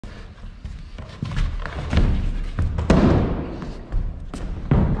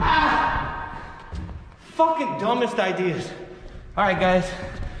Fucking dumbest ideas. All right, guys.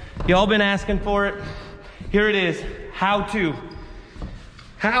 Y'all been asking for it. Here it is. How to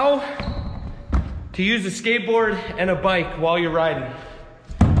use a skateboard and a bike while you're riding.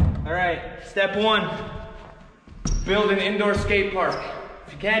 All right, step one, build an indoor skate park.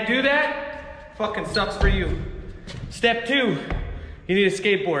 If you can't do that, fucking sucks for you. Step two, you need a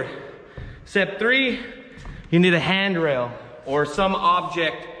skateboard. Step three, you need a handrail or some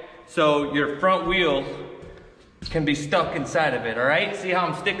object so your front wheel can be stuck inside of it, all right? See how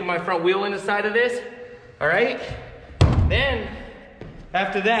I'm sticking my front wheel in the side of this? All right? Then,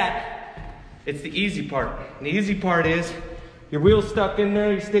 after that, it's the easy part. And the easy part is, your wheel's stuck in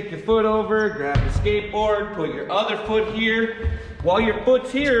there, you stick your foot over, grab the skateboard, put your other foot here. While your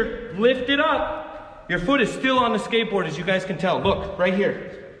foot's here, lift it up. Your foot is still on the skateboard, as you guys can tell. Look, right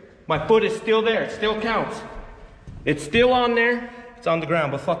here. My foot is still there, it still counts. It's still on there. It's on the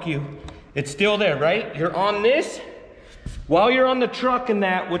ground, but fuck you. It's still there, right? You're on this. While you're on the truck and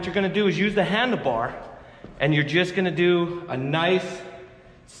that, what you're gonna do is use the handlebar, and you're just gonna do a nice,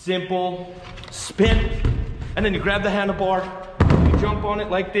 simple spin. And then you grab the handlebar, you jump on it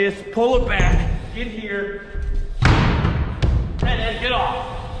like this, pull it back, get here, and then get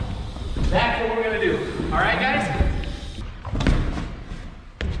off. That's what we're gonna do. All right, guys?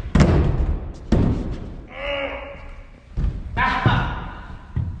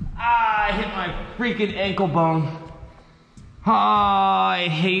 I hit my freaking ankle bone. Oh, I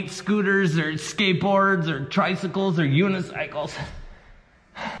hate scooters or skateboards or tricycles or unicycles.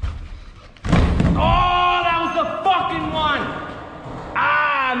 Oh, that was the fucking one!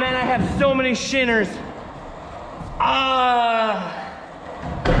 Ah, man, I have so many shinners.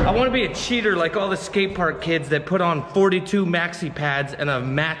 I want to be a cheater like all the skate park kids that put on 42 maxi pads and a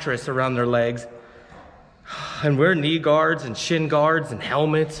mattress around their legs. And wear knee guards and shin guards and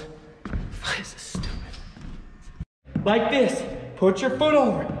helmets. This is stupid. Like this. Put your foot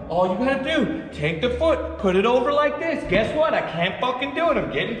over it. All you gotta do, take the foot, put it over like this. Guess what? I can't fucking do it. I'm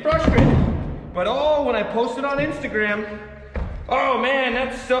getting frustrated. But oh, when I post it on Instagram, oh man,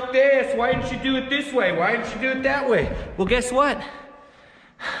 that sucked ass. Why didn't you do it this way? Why didn't you do it that way? Well, guess what?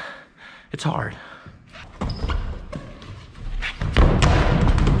 It's hard.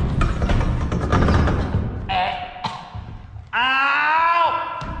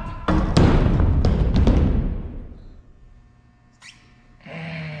 Ow!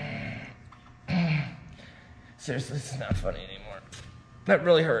 Seriously, this is not funny anymore. That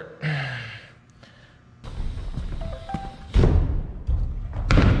really hurt.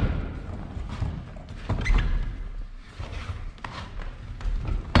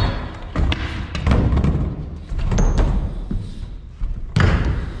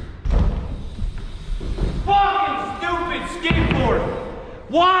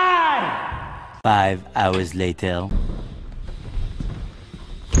 Why? 5 hours later.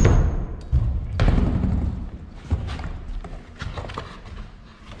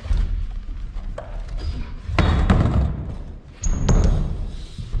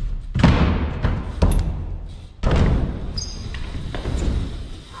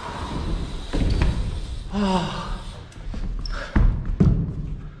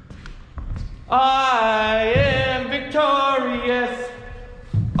 I am victorious.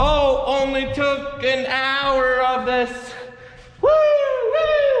 Oh, only took an hour of this. Woo,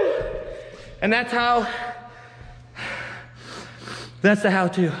 woo. And that's the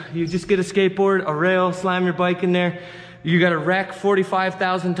how-to. You just get a skateboard, a rail, slam your bike in there. You gotta wreck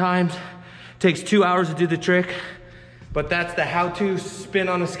 45,000 times. Takes 2 hours to do the trick. But that's the how-to spin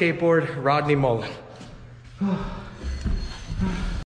on a skateboard, Rodney Mullen.